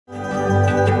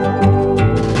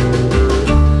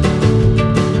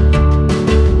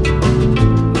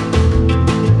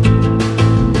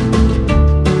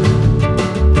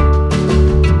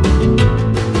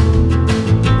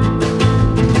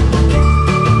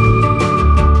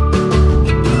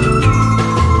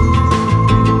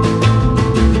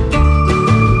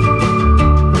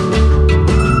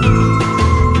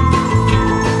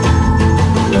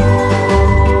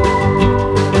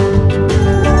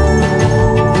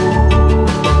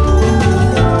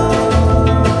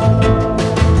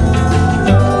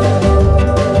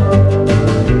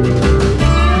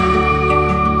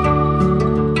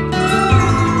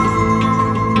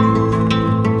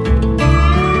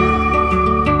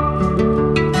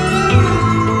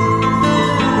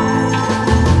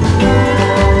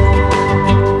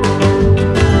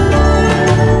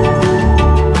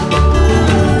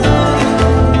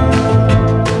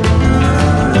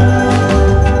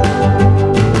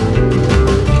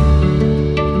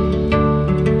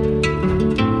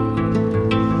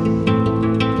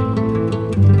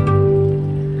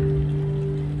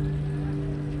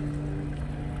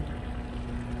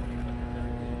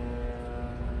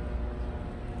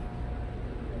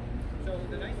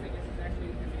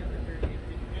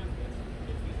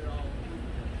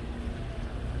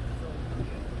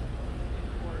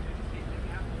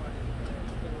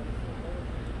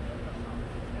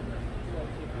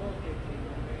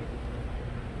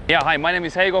Yeah, hi, my name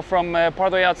is Heigo from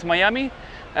Pardo Yachts Miami,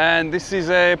 and this is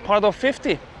a Pardo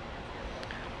 50.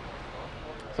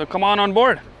 So come on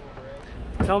board.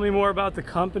 Tell me more about the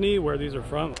company, where these are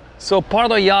from. So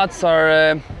Pardo Yachts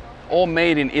are all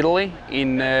made in Italy,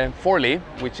 in Forlì,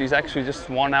 which is actually just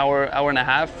 1 hour and a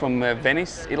half from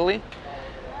Venice, Italy.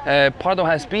 Pardo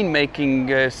has been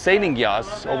making sailing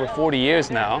yachts over 40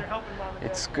 years now.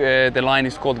 It's the line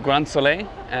is called Grand Soleil,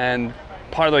 and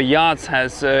Pardo Yachts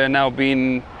has now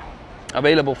been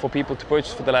available for people to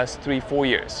purchase for the last 3-4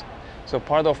 years. So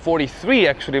Pardo 43,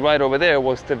 actually right over there,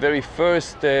 was the very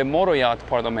first motor yacht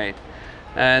Pardo made.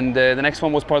 And the next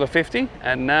one was Pardo 50,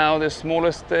 and now the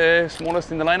smallest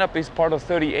in the lineup is Pardo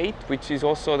 38, which is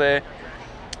also the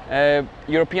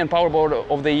European Powerboat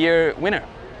of the Year winner.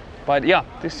 But yeah,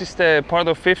 this is the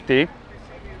Pardo 50.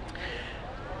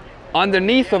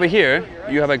 Underneath over here,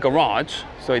 you have a garage,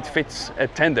 so it fits a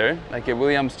tender, like a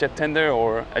Williams jet tender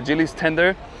or a Gillies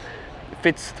tender. It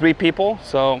fits 3 people,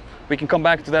 so we can come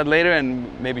back to that later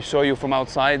and maybe show you from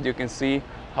outside. You can see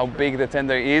how big the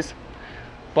tender is.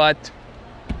 But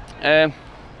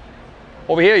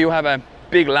over here you have a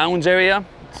big lounge area.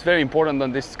 It's very important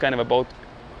on this kind of a boat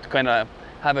to kind of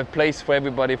have a place for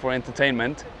everybody for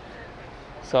entertainment.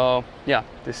 So yeah,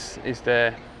 this is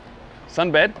the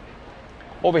sunbed.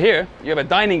 Over here you have a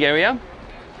dining area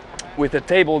with a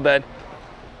table that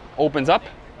opens up,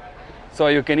 so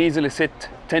you can easily sit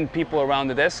 10 people around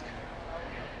the desk.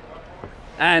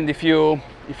 And if you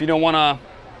don't want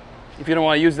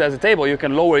to use it as a table, you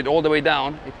can lower it all the way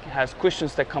down. It has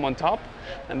cushions that come on top,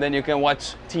 and then you can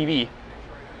watch TV,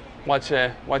 watch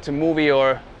a movie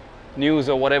or news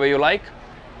or whatever you like.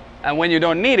 And when you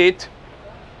don't need it,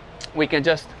 we can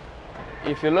just,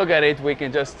 if you look at it, we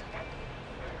can just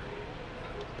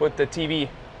put the TV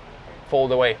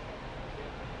fold away.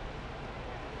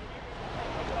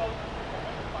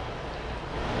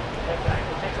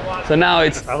 So now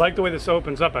it's... I like the way this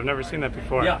opens up. I've never seen that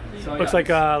before. Yeah. So looks like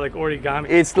origami.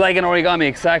 It's like an origami,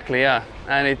 exactly, yeah.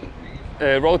 And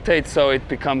it rotates, so it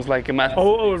becomes like a math.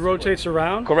 Oh, it rotates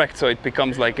around? Correct, so it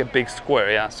becomes like a big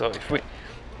square, yeah. So if we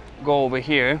go over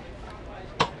here.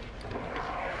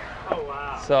 Oh,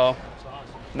 wow. So awesome.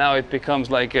 Now it becomes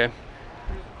like a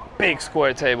big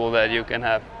square table that you can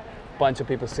have a bunch of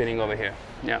people sitting over here,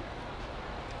 yeah.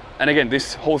 And again,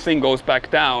 this whole thing goes back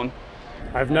down.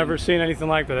 I've never seen anything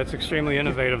like that. That's extremely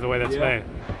innovative the way that's made.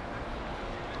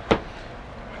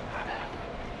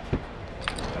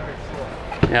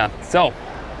 Yeah, so,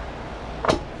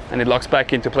 and it locks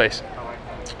back into place.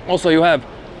 Also, you have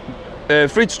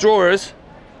fridge drawers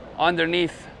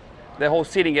underneath the whole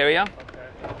seating area.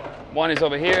 One is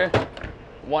over here,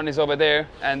 one is over there,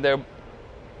 and they're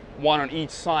one on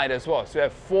each side as well. So you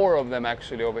have 4 of them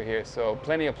actually over here. So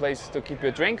plenty of places to keep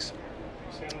your drinks.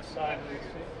 See on the side of these?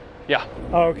 Yeah.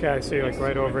 Oh, okay, I see, like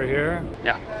right over here.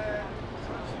 Yeah.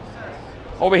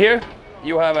 Over here,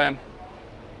 you have a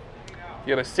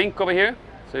sink over here,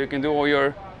 so you can do all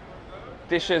your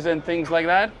dishes and things like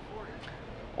that.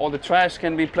 All the trash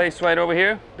can be placed right over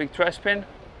here, big trash bin.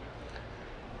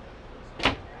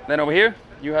 Then over here,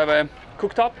 you have a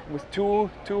cooktop with two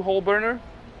hole burner.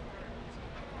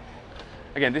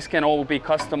 Again, this can all be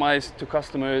customized to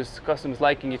customers'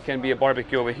 liking. It can be a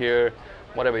barbecue over here,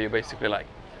 whatever you basically like.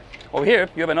 Over here,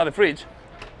 you have another fridge.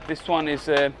 This one is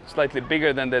slightly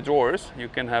bigger than the drawers. You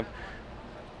can have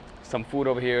some food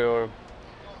over here or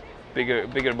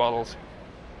bigger bottles.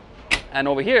 And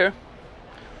over here,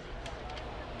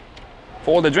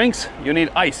 for all the drinks, you need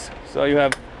ice. So you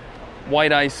have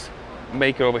white ice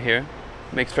maker over here.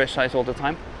 Makes fresh ice all the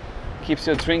time. Keeps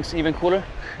your drinks even cooler.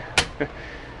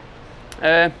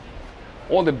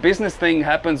 All the business thing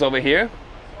happens over here.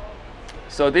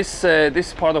 So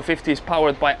this Pardo 50 is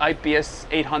powered by IPS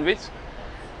 800s,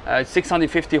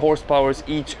 650 horsepower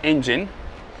each engine,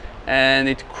 and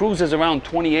it cruises around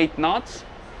 28 knots,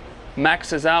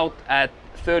 maxes out at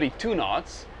 32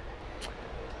 knots,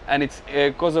 and it's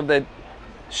because of the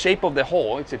shape of the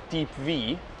hull. It's a deep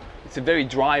V. It's a very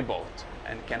dry boat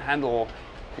and can handle,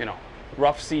 you know,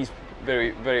 rough seas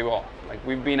very well. Like,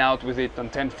 we've been out with it on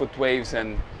 10-foot waves,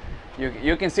 and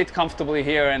you can sit comfortably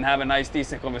here and have a nice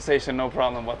decent conversation, no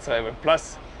problem whatsoever.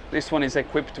 Plus this one is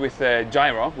equipped with a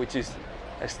gyro, which is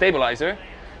a stabilizer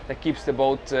that keeps the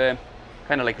boat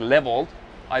kind of like leveled,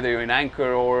 either you're in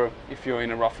anchor or if you're in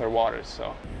a rougher waters.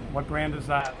 So what brand is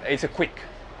that? It's a Quick.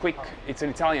 It's an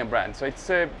Italian brand, so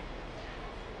it's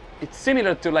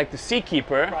similar to like the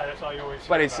Seakeeper, Right, that's all you always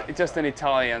but it's just an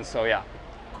Italian, so yeah.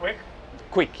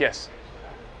 Quick, yes.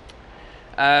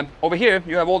 Over here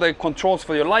you have all the controls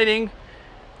for your lighting.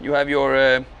 You have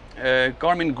your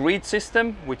Garmin grid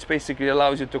system, which basically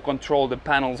allows you to control the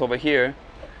panels over here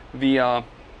via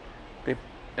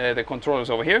the controllers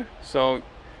over here. So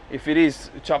if it is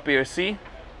choppier sea,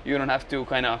 you don't have to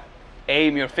kind of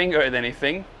aim your finger at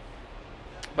anything.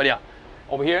 But yeah,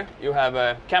 over here you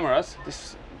have cameras.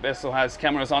 This vessel has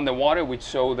cameras on the water which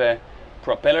show the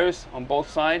propellers on both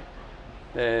sides,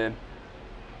 the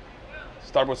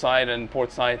starboard side and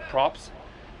port side props.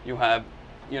 You have,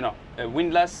 you know, a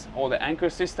windlass, or the anchor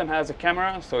system has a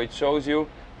camera, so it shows you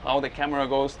how the camera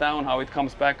goes down, how it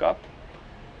comes back up.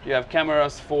 You have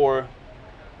cameras for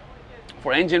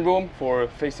engine room, for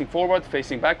facing forward,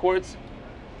 facing backwards.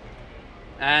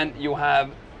 And you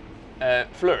have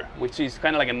FLIR, which is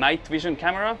kind of like a night vision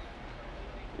camera.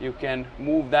 You can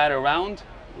move that around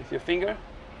with your finger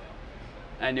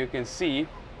and you can see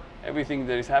everything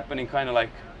that is happening kind of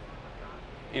like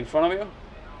in front of you.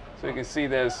 So you can see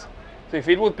so if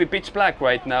it would be pitch black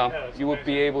right now, you would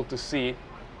be able to see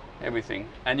everything.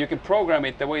 And you can program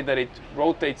it the way that it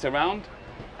rotates around,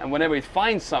 and whenever it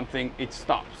finds something, it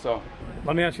stops. So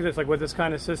let me ask you this, like with this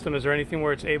kind of system, is there anything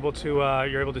where it's able to,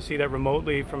 you're able to see that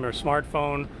remotely from your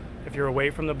smartphone if you're away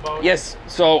from the boat? Yes,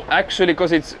 so actually,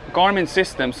 because it's Garmin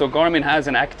system, so Garmin has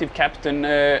an active captain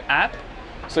app,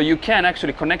 so you can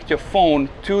actually connect your phone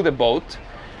to the boat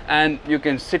and you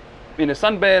can sit in a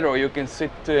sunbed, or you can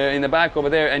sit in the back over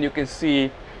there and you can see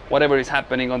whatever is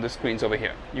happening on the screens over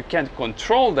here. You can't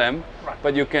control them, right,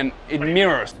 but you can, it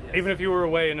mirrors. Even if you were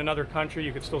away in another country,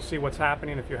 you could still see what's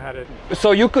happening if you had it.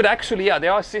 So you could actually, yeah,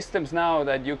 there are systems now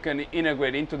that you can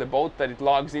integrate into the boat, that it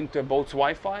logs into a boat's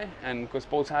Wi-Fi, and because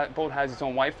boat has its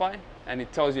own Wi-Fi, and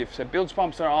it tells you if the bilge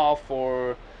pumps are off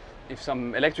or if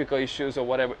some electrical issues or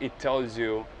whatever, it tells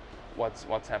you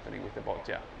what's happening with the boat.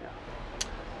 Yeah.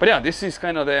 But yeah, this is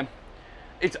kind of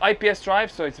it's IPS drive,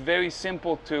 so it's very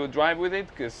simple to drive with it,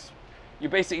 because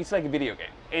it's like a video game.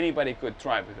 Anybody could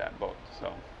drive with that boat.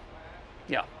 So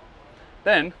yeah.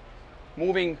 Then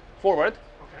moving forward,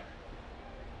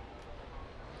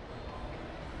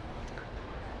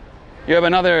 you have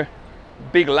another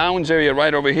big lounge area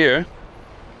right over here,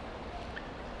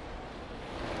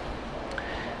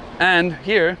 and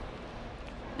here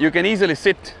you can easily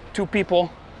sit 2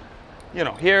 people, you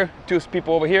know, here, 2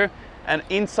 people over here. And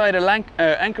inside a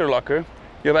anchor locker,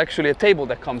 you have actually a table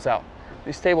that comes out.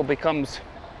 This table becomes,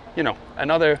 you know,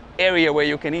 another area where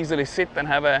you can easily sit and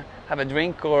have a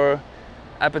drink or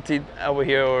appetite over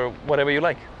here, or whatever you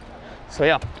like. So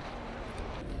yeah.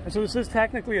 So this is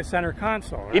technically a center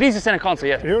console, right? It is a center console,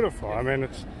 yes. Beautiful. I mean,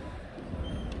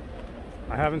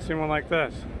 I haven't seen one like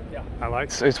this. Yeah. I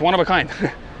like it. It's one of a kind.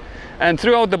 And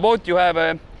throughout the boat, you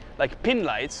have like pin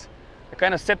lights that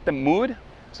kind of set the mood.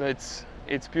 So it's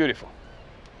beautiful.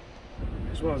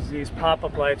 As well as these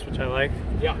pop-up lights, which I like.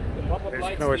 Yeah, the pop-up lights.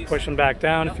 You can always push them back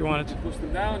down, if you wanted to. Push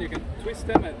them down, you can twist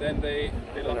them, and then they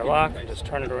lock. Just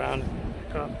turn it around.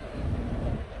 It's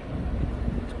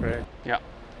great. Yeah.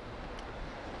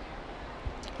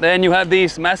 Then you have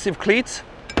these massive cleats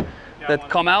that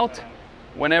come out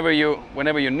whenever you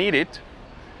need it,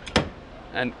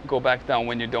 and go back down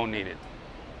when you don't need it.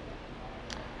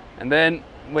 And then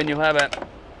when you have a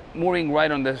mooring right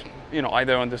on the, you know,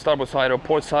 either on the starboard side or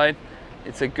port side,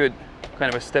 it's a good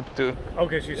kind of a step to.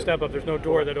 Okay, so you step up. There's no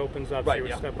door that opens up, right, so you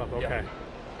would step up. Okay.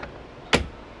 Yeah.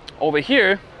 Over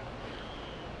here,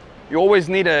 you always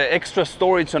need extra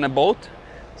storage on a boat.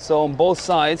 So on both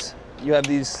sides, you have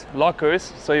these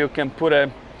lockers, so you can put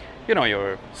you know,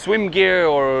 your swim gear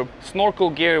or snorkel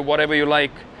gear, whatever you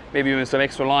like. Maybe even some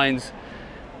extra lines.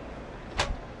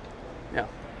 Yeah.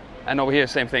 And over here,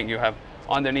 same thing. You have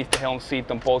underneath the helm seat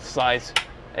on both sides,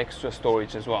 extra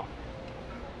storage as well.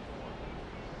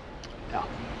 Yeah.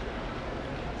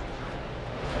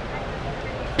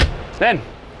 Then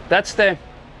that's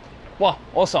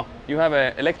also you have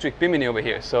an electric bimini over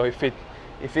here. So if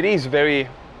it is very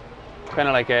kind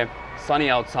of like a sunny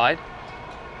outside,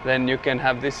 then you can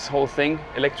have this whole thing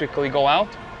electrically go out.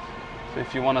 So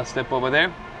if you want to step over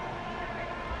there,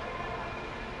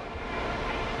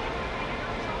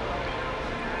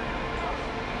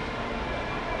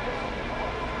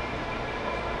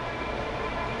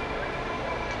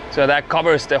 so that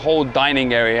covers the whole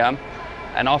dining area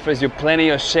and offers you plenty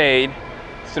of shade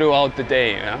throughout the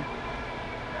day. You know?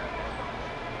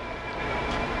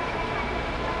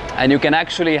 And you can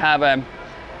actually have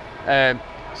a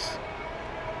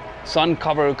sun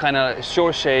cover kind of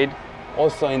shore shade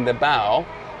also in the bow,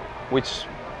 which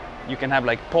you can have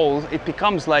like poles. It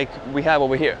becomes like we have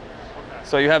over here.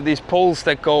 So you have these poles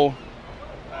that go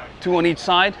 2 on each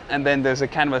side, and then there's a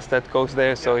canvas that goes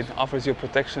there, so it offers you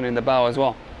protection in the bow as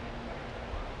well.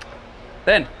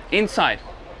 Then inside,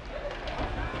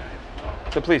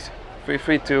 so please feel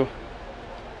free to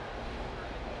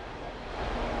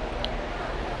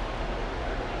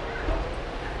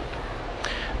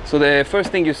So the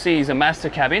first thing you see is a master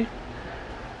cabin.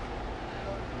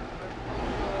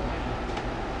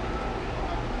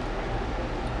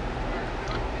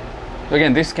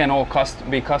 Again, this can all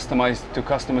be customized to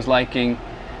customers' liking.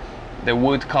 The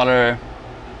wood color,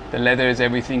 the leathers,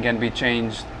 everything can be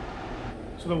changed.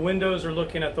 So the windows are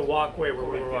looking at the walkway where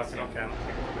we were walking. Okay.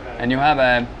 And you have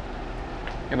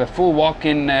a full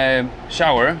walk-in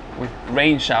shower with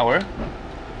rain shower.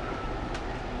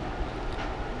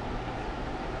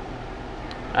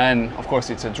 And of course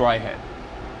it's a dry head.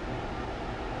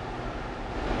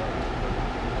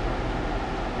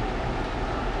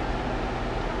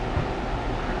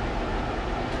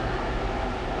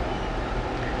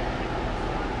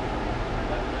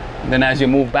 Then as you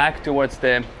move back towards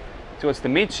the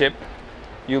midship,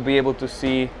 you'll be able to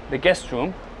see the guest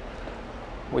room,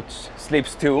 which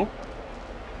sleeps two,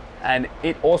 and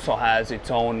it also has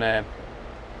its own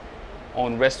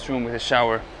restroom with a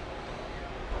shower.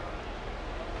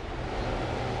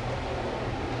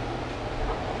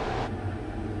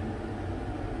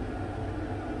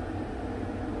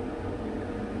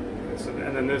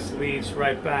 And then this leads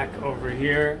right back over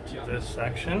here to this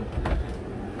section,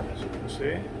 as you can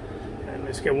see. And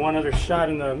let's get one other shot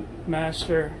in the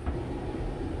master.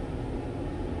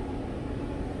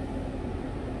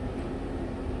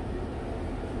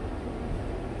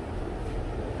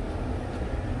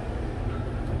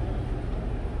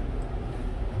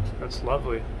 That's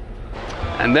lovely.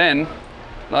 And then,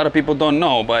 a lot of people don't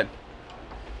know, but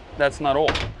that's not all.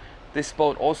 This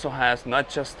boat also has not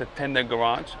just a tender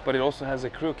garage, but it also has a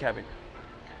crew cabin.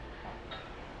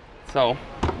 So,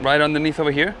 right underneath over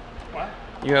here, wow,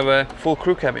 you have a full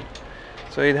crew cabin.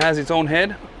 So it has its own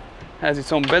head, has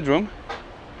its own bedroom,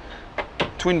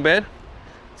 twin bed.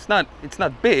 It's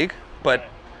not big, but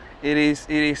it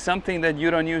is something that you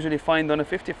don't usually find on a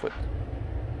 50-foot.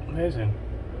 Amazing.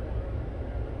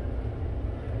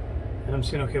 And I'm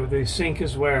seeing, okay, well, the sink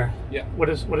is where? Yeah. What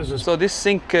is this? So this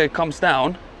sink comes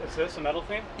down. Is this a metal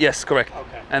thing? Yes, correct.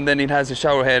 Okay. And then it has a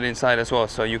shower head inside as well,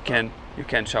 so you can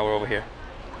shower over here.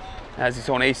 It has its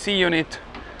own AC unit.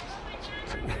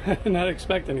 Not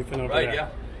expect anything over there. Right, yeah.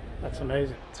 That's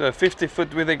amazing. So a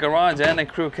 50-foot with a garage and a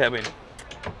crew cabin.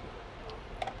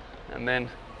 And then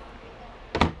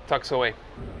tucks away.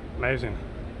 Amazing.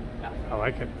 Yeah. I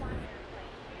like it.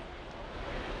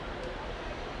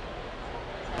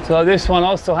 So this one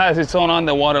also has its own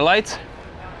underwater lights.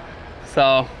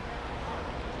 So.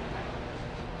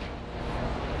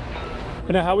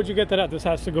 But now how would you get that up? This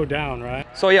has to go down, right?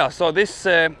 So yeah, so this,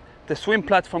 the swim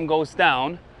platform goes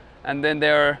down, and then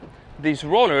there are these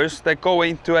rollers that go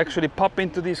into actually pop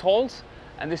into these holes,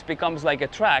 and this becomes like a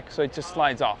track, so it just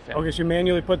slides off. Yeah. Okay, so you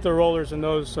manually put the rollers in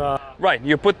those... Right,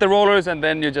 you put the rollers and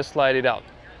then you just slide it out.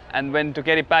 And when to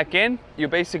get it back in, you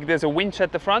basically, there's a winch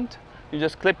at the front, you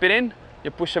just clip it in, you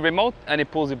push a remote and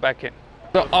it pulls it back in.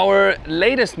 So our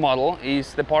latest model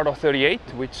is the Pardo 38,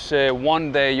 which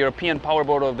won the European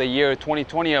Powerboat of the Year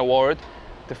 2020 award.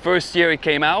 The first year it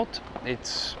came out.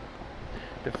 It's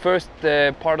the first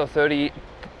Pardo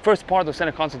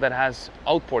center console that has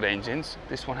outboard engines.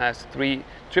 This one has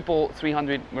triple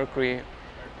 300 Mercury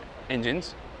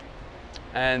engines.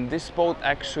 And this boat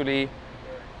actually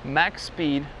max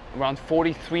speed around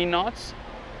 43 knots,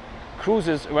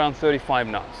 cruises around 35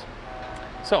 knots.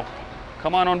 So,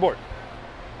 come on board.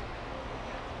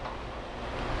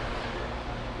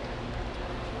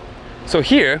 So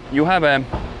here you have a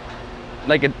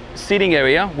seating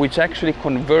area which actually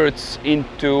converts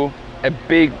into a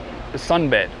big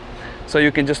sunbed. So you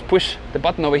can just push the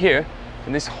button over here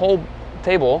and this whole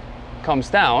table comes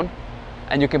down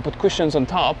and you can put cushions on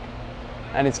top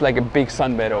and it's like a big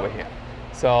sunbed over here.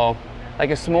 So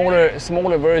like a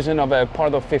smaller version of a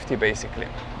Pardo 50 basically.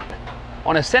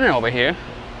 On a center over here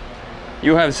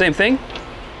you have the same thing.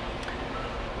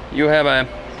 You have a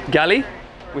galley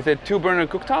with a 2-burner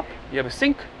cooktop. You have a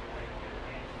sink,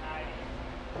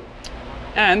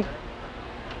 and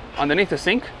underneath the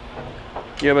sink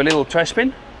you have a little trash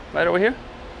bin right over here.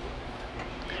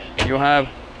 You have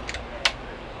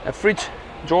a fridge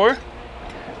drawer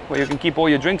where you can keep all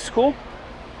your drinks cool,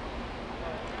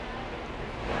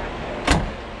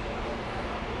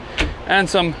 and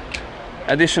some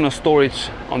additional storage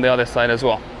on the other side as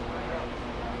well.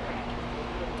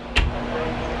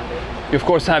 You of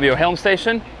course have your helm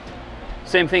station.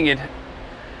 Same thing, it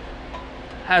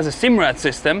has a Simrad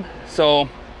system, so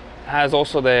has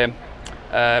also the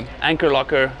anchor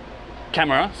locker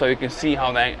camera, so you can see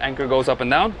how the anchor goes up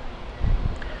and down.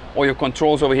 All your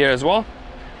controls over here as well.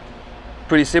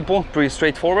 Pretty simple, pretty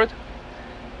straightforward.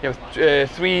 You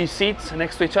have 3 seats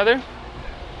next to each other.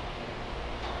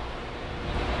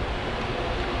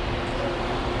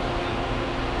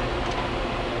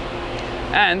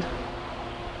 And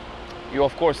you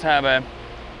of course have a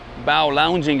bow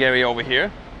lounging area over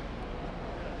here,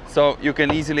 so you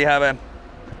can easily have a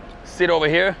sit over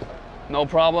here, no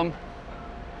problem.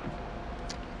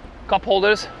 Cup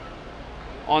holders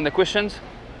on the cushions.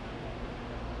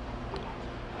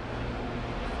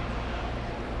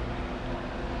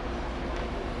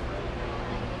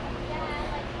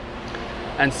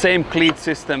 And same cleat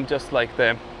system, just like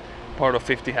the Pardo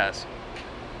 50 has.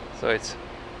 So it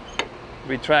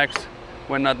retracts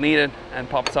when not needed and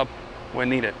pops up when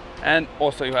needed. And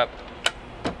also you have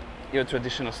your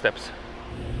traditional steps.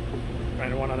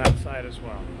 Right, one on that side as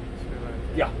well.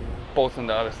 Yeah, both on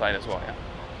the other side as well, yeah.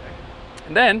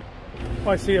 And then...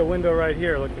 Oh, I see a window right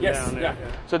here looking yes, down there.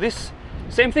 Yeah. So this,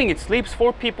 same thing, it sleeps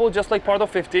 4 people just like Pardo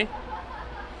 50,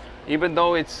 even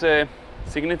though it's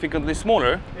significantly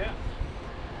smaller. Yeah.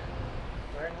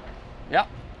 Yeah,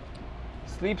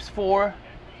 sleeps 4,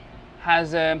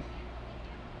 has a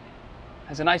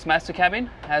nice master cabin,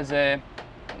 has a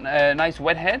nice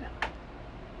wet head.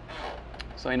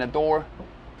 So in a door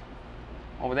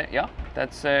over there, yeah,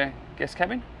 that's a guest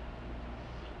cabin.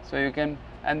 So you can,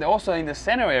 and also in the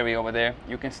center area over there,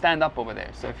 you can stand up over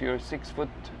there. So if you're 6 foot,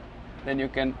 then you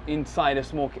can inside a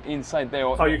smoke inside there.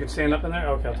 Oh, you can stand up in there.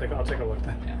 Okay, I'll take a look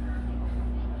then. Yeah.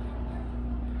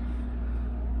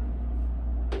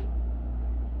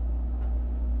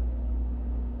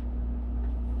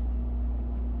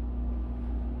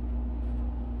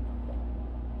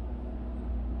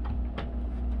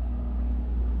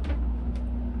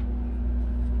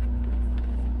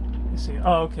 See,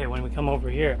 oh, okay, when we come over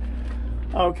here.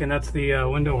 Oh, okay, and that's the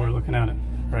window we're looking at it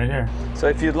right here. So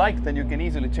if you'd like, then you can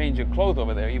easily change your clothes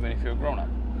over there, even if you're grown up.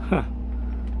 Huh.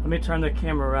 Let me turn the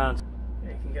camera around.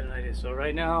 Yeah, you can get an idea. So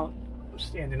right now, I'm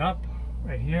standing up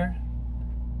right here.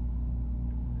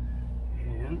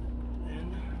 And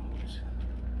then just...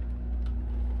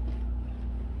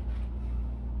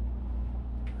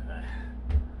 Okay.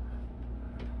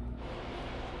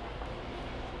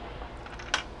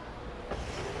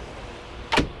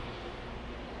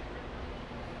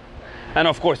 And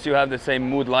of course you have the same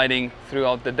mood lighting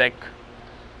throughout the deck.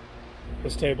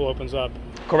 This table opens up.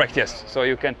 Correct, yes. So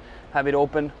you can have it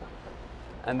open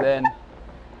and then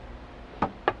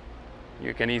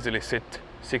you can easily sit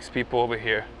 6 people over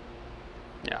here.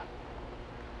 Yeah.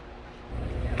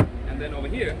 And then over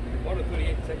here, the Pardo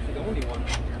 38 is actually the only one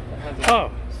that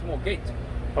has a small gate.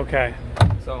 Okay.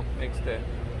 So makes the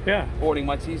Yeah. boarding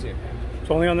much easier.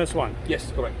 It's only on this one.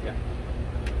 Yes, correct, yeah.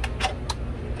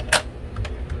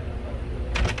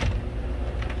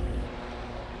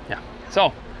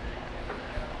 So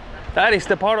that is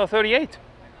the Pardo 38.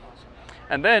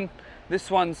 And then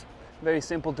this one's very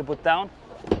simple to put down.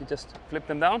 You just flip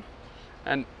them down,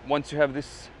 and once you have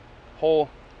this whole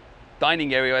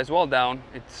dining area as well down,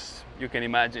 it's, you can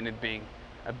imagine it being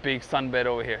a big sunbed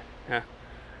over here. Yeah.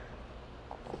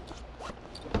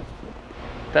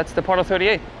 That's the Pardo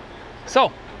 38.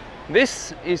 So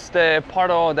this is the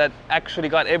Pardo that actually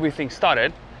got everything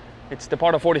started. It's the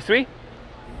Pardo 43.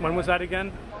 When was that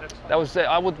again? That was,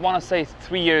 I would want to say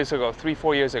 3 years ago,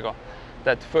 3-4 years ago,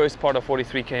 that first Pardo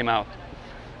 43 came out.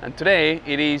 And today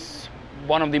it is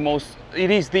one of the most,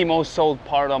 it is the most sold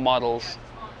Pardo models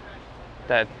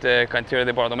that Cantiere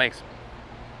del Pardo makes.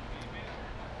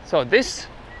 So this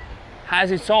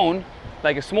has its own,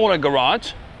 like a smaller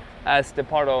garage as the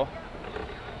Pardo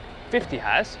 50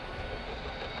 has.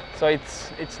 So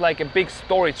it's like a big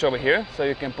storage over here. So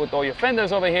you can put all your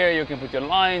fenders over here, you can put your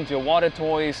lines, your water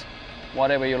toys,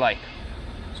 whatever you like.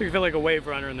 So you feel like a wave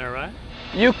runner in there, right?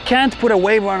 You can't put a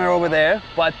wave runner over there,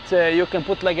 but you can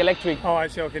put like electric. Oh, I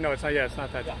see. Okay, no, it's not. Yeah, it's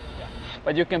not that. Yeah.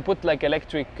 But you can put like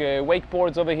electric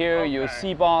wakeboards over here, okay. Your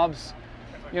sea bobs,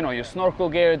 you know, your snorkel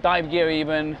gear, dive gear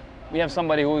even. We have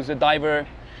somebody who's a diver.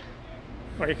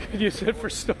 Or you could use it for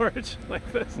storage like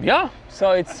this. Yeah,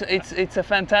 so it's a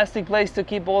fantastic place to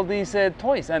keep all these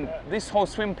toys. And this whole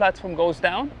swim platform goes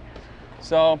down,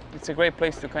 so it's a great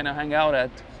place to kind of hang out at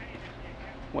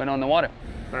when on the water.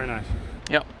 Very nice.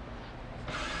 Yep.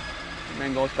 And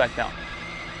then goes back down.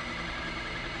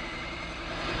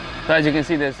 So as you can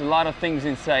see, there's a lot of things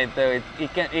inside there.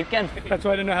 It can fit. That's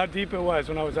why I didn't know how deep it was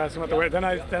when I was asking about the weight. Then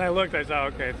I looked. I said, oh,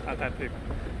 okay, it's not that deep.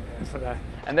 So that.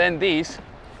 And then these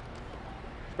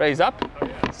raise up, oh,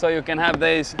 yeah. So you can have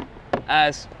these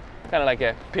as kind of like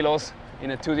a pillows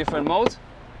in 2 different modes.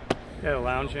 Yeah,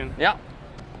 lounging. Yeah.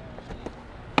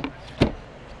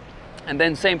 And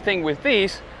then same thing with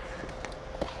these.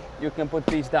 You can put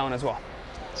these down as well,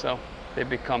 so they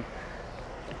become.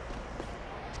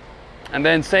 And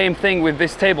then same thing with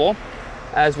this table,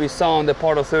 as we saw on the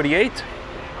Pardo 38.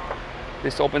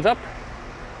 This opens up.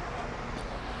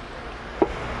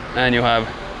 and you have,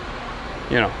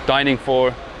 you know, dining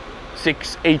for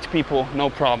 6-8 people, no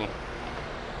problem.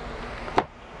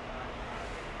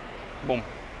 Boom.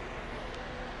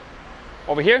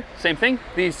 Over here, same thing.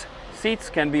 These seats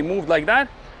can be moved like that.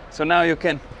 So now you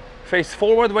can face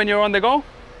forward when you're on the go.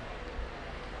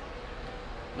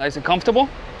 Nice and comfortable.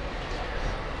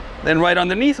 Then right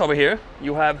underneath over here,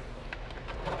 you have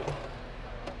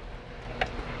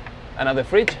another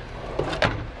fridge.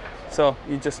 So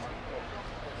you just,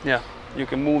 yeah, you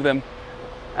can move them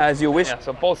as you wish. Yeah,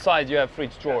 so both sides you have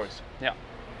fridge drawers. Yeah.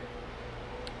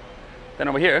 Then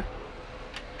over here,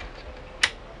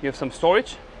 you have some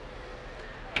storage,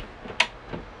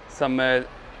 some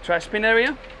trash bin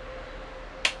area,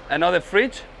 another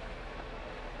fridge.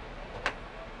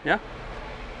 Yeah.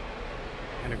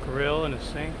 And a grill and a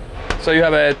sink. So you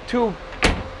have a two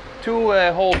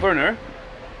hole burner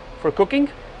for cooking,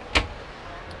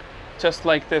 just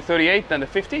like the 38 and the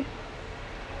 50.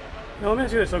 Now let me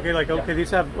ask you this. Okay, like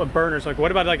these have burners. Like, what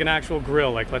about like an actual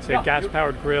grill? Like, let's say a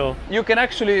gas-powered grill. You can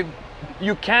actually,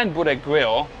 you can put a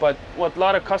grill, but what a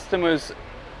lot of customers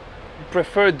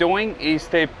prefer doing is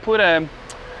they put a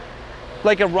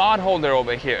rod holder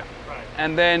over here, right.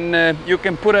 And then you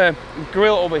can put a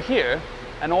grill over here,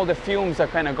 and all the fumes are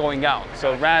kind of going out.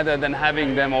 So rather than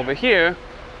having them over here,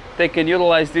 they can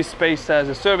utilize this space as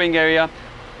a serving area.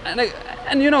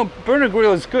 And you know, burner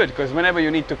grill is good because whenever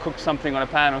you need to cook something on a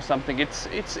pan or something, it's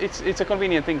a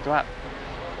convenient thing to have.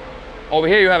 Over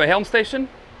here you have a helm station.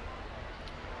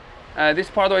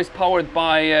 This Pardo is powered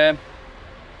by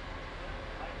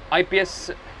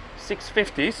IPS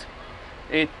 650s.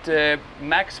 It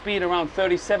max speed around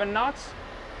 37 knots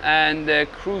and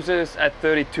cruises at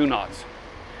 32 knots.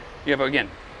 You have again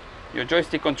your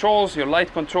joystick controls, your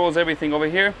light controls, everything over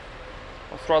here.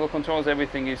 Throttle controls,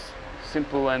 everything is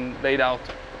simple and laid out.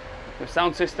 The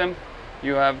sound system,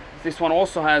 you have, this one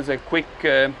also has a quick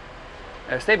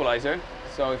stabilizer.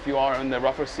 So if you are on the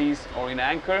rougher seas or in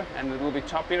anchor and a little bit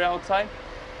choppier outside,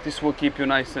 this will keep you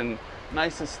nice and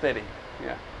steady.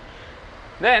 Yeah.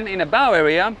 Then in the bow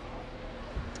area,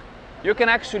 you can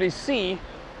actually see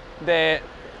the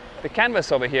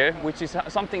canvas over here, which is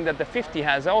something that the 50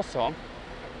 has also.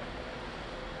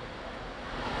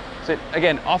 So it,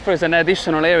 again, offers an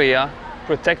additional area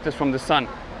protected from the sun.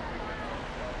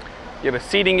 You have a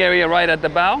seating area right at the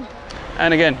bow,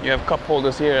 and again, you have cup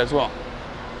holders here as well.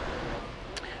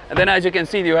 And then as you can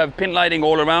see, you have pin lighting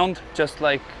all around, just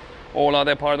like all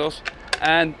other Pardos,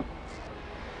 and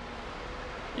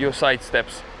your side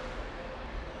steps.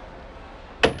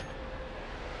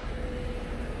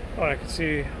 Oh, I can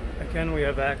see, again, we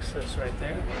have access right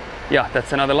there. Yeah,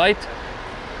 that's another light.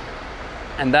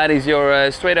 And that is your,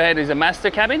 straight ahead is a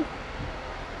master cabin.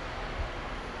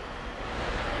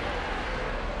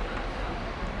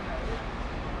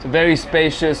 It's very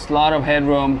spacious, a lot of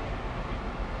headroom,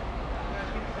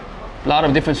 a lot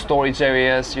of different storage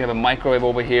areas. You have a microwave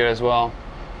over here as well.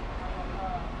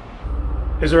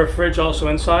 Is there a fridge also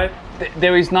inside?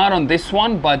 There is not on this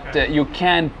one, but you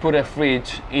can put a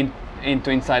fridge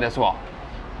into inside as well.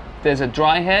 There's a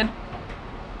dry head,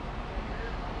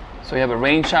 so you have a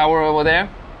rain shower over there.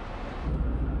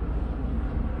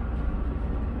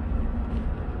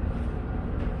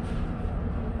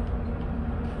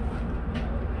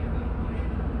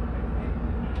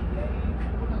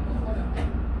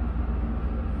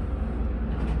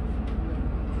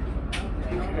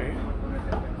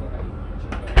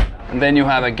 And then you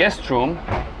have a guest room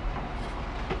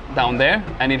down there,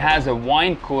 and it has a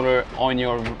wine cooler on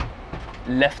your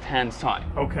left hand side.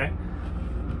 Okay.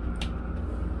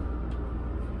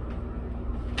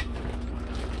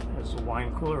 There's a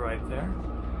wine cooler right there.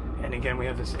 And again, we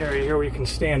have this area here where you can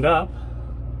stand up.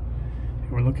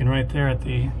 And we're looking right there at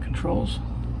the controls.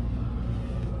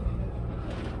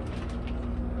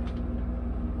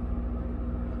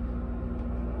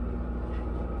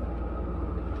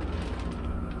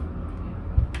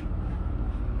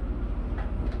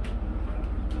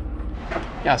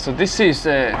 Yeah, so this is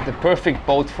the perfect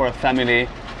boat for a family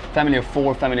of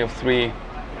 4, family of 3.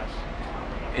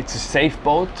 It's a safe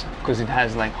boat because it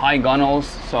has like high gunnels,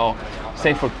 so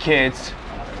safe for kids,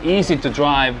 easy to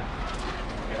drive.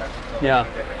 Yeah.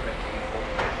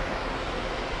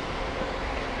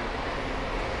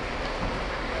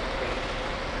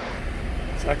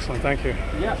 It's excellent, thank you.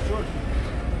 Yeah, sure.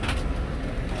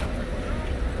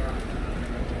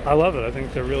 I love it. I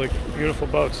think they're really beautiful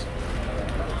boats.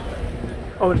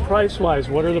 Oh, and price-wise,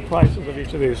 what are the prices of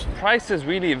each of these? Prices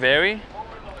really vary.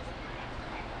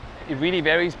 It really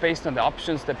varies based on the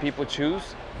options that people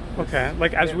choose. Okay,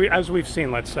 like as we've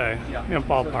seen, let's say, yeah. In a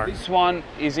ballpark. So this one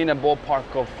is in a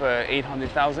ballpark of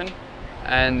 800,000,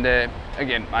 And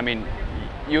again, I mean,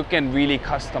 you can really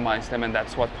customize them, and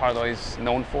that's what Pardo is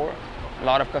known for. A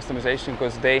lot of customization,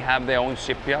 because they have their own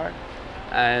shipyard,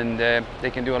 and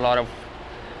they can do a lot of,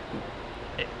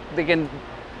 they can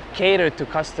cater to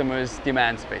customers'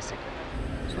 demands basically.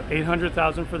 So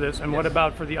 800,000 for this, and what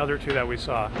about for the other two that we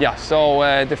saw? Yeah,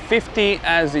 so the 50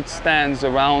 as it stands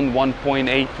around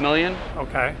 1.8 million.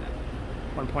 Okay,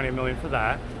 1.8 million for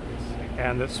that.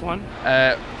 And this one?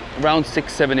 Around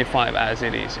 675 as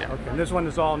it is, yeah. Okay, and this one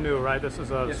is all new, right? This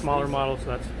is a smaller model, so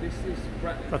that's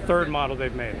the third model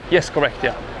they've made. Yes, correct,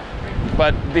 yeah.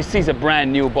 But this is a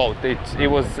brand new boat. It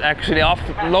was actually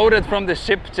offloaded from the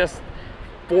ship just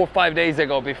 4 or 5 days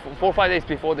ago, 4 or 5 days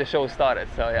before the show started,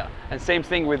 so yeah. And same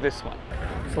thing with this one.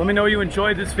 So let me know you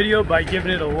enjoyed this video by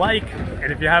giving it a like,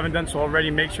 and if you haven't done so already,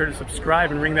 make sure to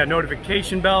subscribe and ring that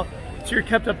notification bell so you're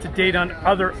kept up to date on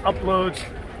other uploads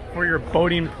for your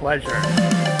boating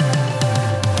pleasure.